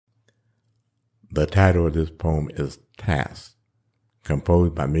The title of this poem is Task,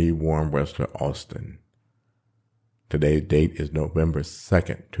 composed by me, Webster, Alston. Today's date is November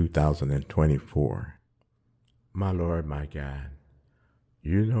 2nd, 2024. My Lord, my God,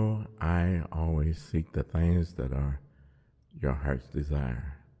 you know I always seek the things that are your heart's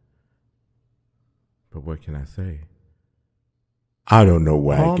desire. But what can I say? I don't know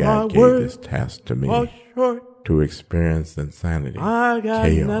why God gave this task to me, to experience insanity,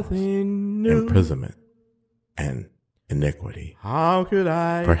 chaos, imprisonment, and iniquity. How could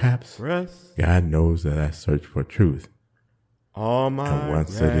I Perhaps God knows that I search for truth, and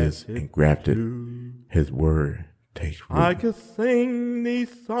once it is engrafted, His word takes root. I could sing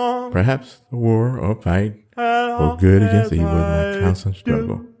these songs. Perhaps the war or fight for good against evil is my constant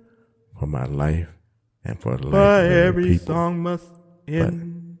struggle for my life and for the life of every people. Song must end.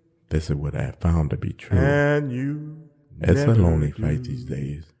 But this is what I have found to be true. And you It's a lonely fight these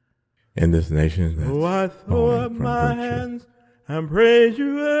days in this nation that's falling from virtue. And praise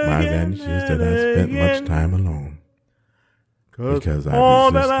you My advantage is that I spent much time alone because I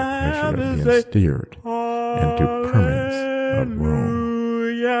resist the pressure of being steered into permanence of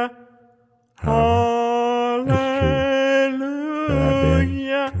Rome. However, it's true that I've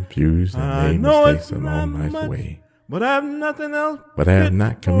been confused and made mistakes along life's way. But I have nothing else. But I have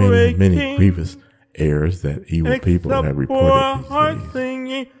not committed many grievous errors that evil people have reported these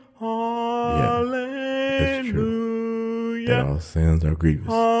days. Yet, it's true that all sins are grievous,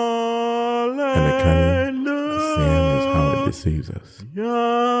 and the cunning of sin is how it deceives us.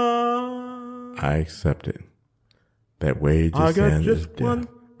 I accept it. That wage of sin is death,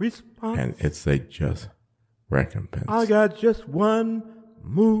 and it's a just recompense. I got just one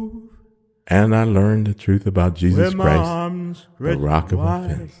move. And I learned the truth about Jesus Christ, the rock of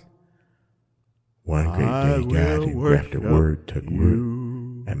offense. One great day, God engrafted word took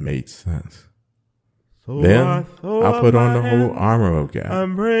root and made sense. Then I put on the whole armor of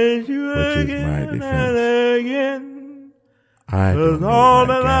God, which is my defense. I don't know why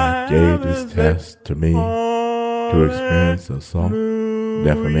God gave this task to me to experience assault,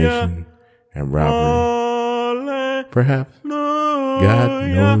 defamation, and robbery. Perhaps God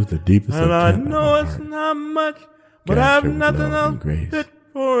knows the deepest intent of my heart. Not much, but I have nothing else fit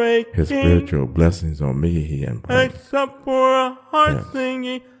for a His spiritual blessings on me He imparts, except for a heart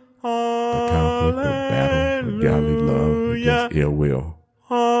singing the conflict of battle for godly love against ill will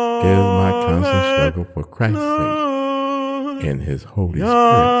is my constant struggle for Christ's sake in His Holy Spirit.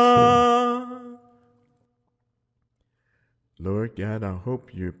 Lord God, I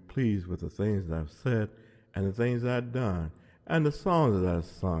hope you're pleased with the things that I've said and the things I've done and the songs that I've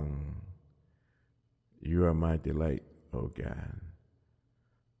sung. You are my delight, O God.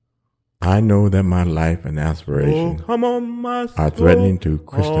 I know that my life and aspirations are threatening to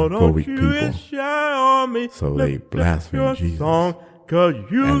Christian-phobic people, so they blaspheme Jesus and curse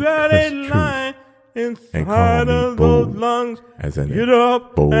truth and call me bold, as in a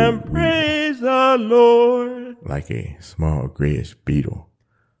bold weevil, like a small grayish beetle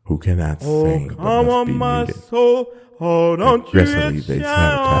who cannot sing but must be muted. Aggressively they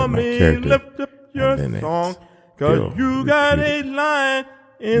sabotage my character, and then they still repeat it.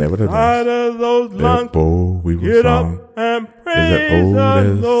 Nevertheless, their bold weevil song is as old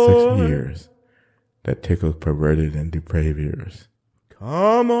as 6 years that tickles perverted and depraved ears.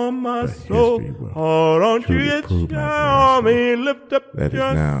 Come on, my soul, don't you get me, lift up that is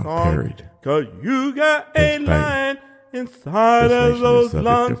now parried. 'Cause you got a lion inside of those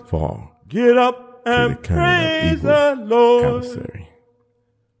lungs. To fall get up and praise the Lord. Adversary.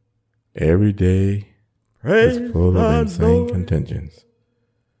 Every day is full of insane contentions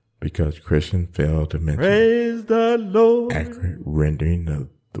because Christians fail to mention accurate rendering of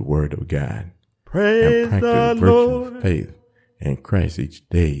the Word of God and practice virtuous faith in Christ each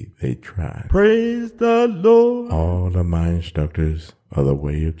day they try. Praise the Lord. All of my instructors of the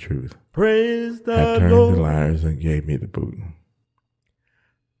way of truth have turned to liars and gave me the boot.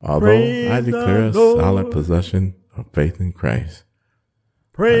 Although I declare a solid possession of faith in Christ,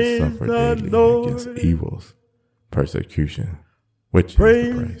 I suffer daily against evils, persecution, which is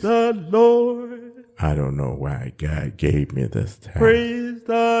the price. I don't know why God gave me this task.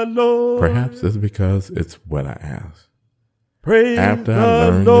 Perhaps it's because it's what I asked. After I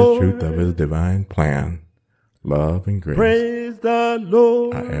learned the truth of His divine plan, love and grace, I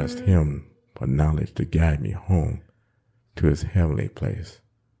asked Him for knowledge to guide me home to His heavenly place.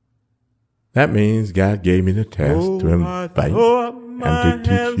 That means God gave me the task to invite and to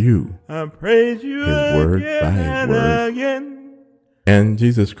teach you His word by His word and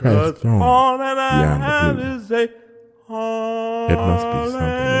Jesus Christ's throne beyond the blue. It must be something in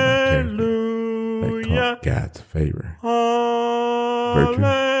my character they caught God's favor. Virtue,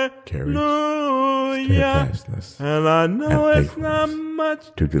 courage, steadfastness, and I know and it's not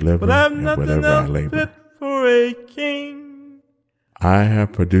much to deliver but I've in nothing whatever I else labor. fit for a king. I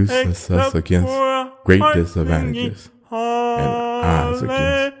have produced success Except against for a great heart disadvantages and odds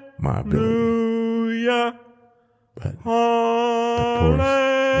against my ability. Hallelujah. But the poorest,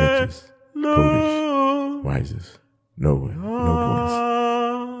 richest, foolish, wisest, noblest,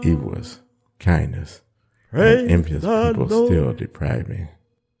 evilest, kindest, and envious people still deprive me.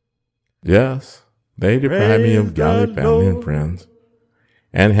 Yes, they deprive me of godly family and friends,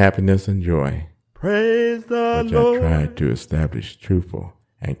 and happiness and joy, Praise the which Lord. I tried to establish truthful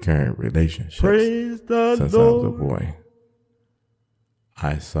and current relationships Praise the since Lord. I was a boy.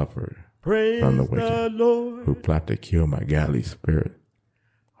 I suffered Praise from the the wicked Lord. who plot to kill my godly spirit,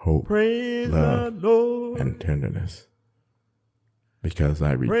 hope, Praise love, the Lord. and tenderness, because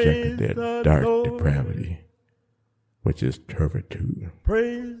I rejected Praise their the dark Lord. depravity, which is turpitude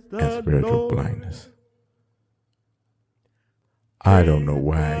Praise the and spiritual Lord. blindness. I don't know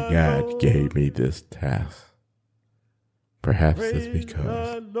why God gave me this task. Perhaps it's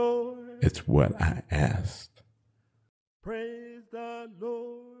because it's what I asked. Praise the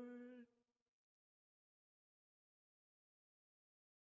Lord.